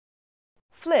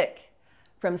Flick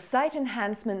from Sight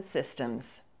Enhancement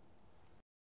Systems.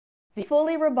 The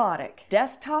fully robotic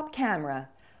desktop camera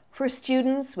for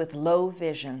students with low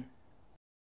vision.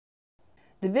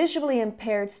 The visually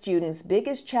impaired student's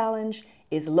biggest challenge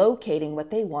is locating what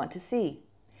they want to see.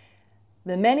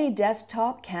 The many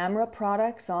desktop camera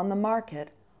products on the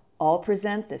market all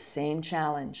present the same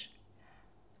challenge: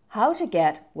 how to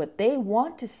get what they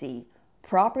want to see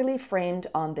properly framed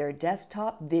on their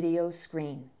desktop video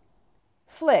screen.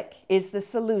 Flick is the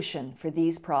solution for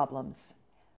these problems.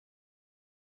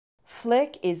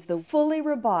 Flick is the fully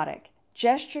robotic,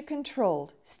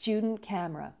 gesture-controlled student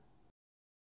camera.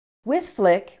 With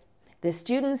Flick, the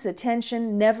student's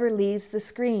attention never leaves the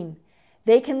screen.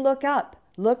 They can look up,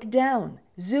 look down,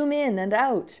 zoom in and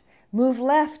out, move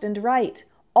left and right,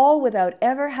 all without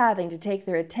ever having to take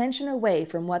their attention away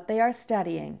from what they are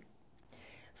studying.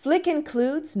 Flick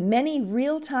includes many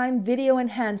real-time video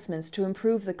enhancements to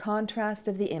improve the contrast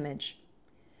of the image.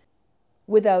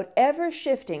 Without ever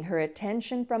shifting her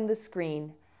attention from the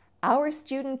screen, our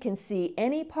student can see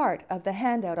any part of the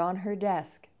handout on her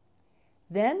desk.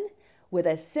 Then, with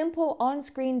a simple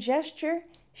on-screen gesture,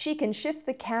 she can shift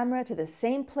the camera to the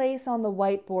same place on the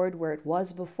whiteboard where it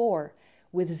was before,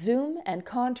 with zoom and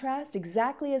contrast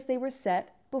exactly as they were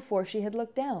set before she had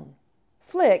looked down.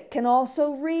 Flick can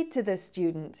also read to the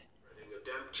student. Spreading a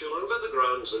damp chill over the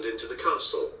grounds and into the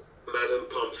castle, Madame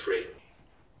Pomfrey.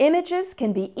 Images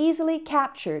can be easily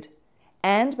captured,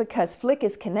 and because Flick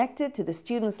is connected to the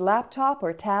student's laptop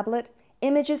or tablet,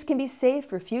 images can be saved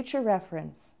for future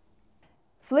reference.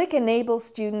 Flick enables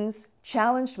students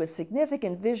challenged with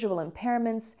significant visual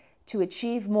impairments to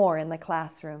achieve more in the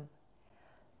classroom.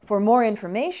 For more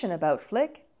information about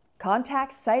Flick,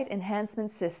 contact Sight Enhancement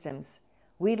Systems.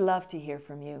 We'd love to hear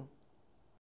from you.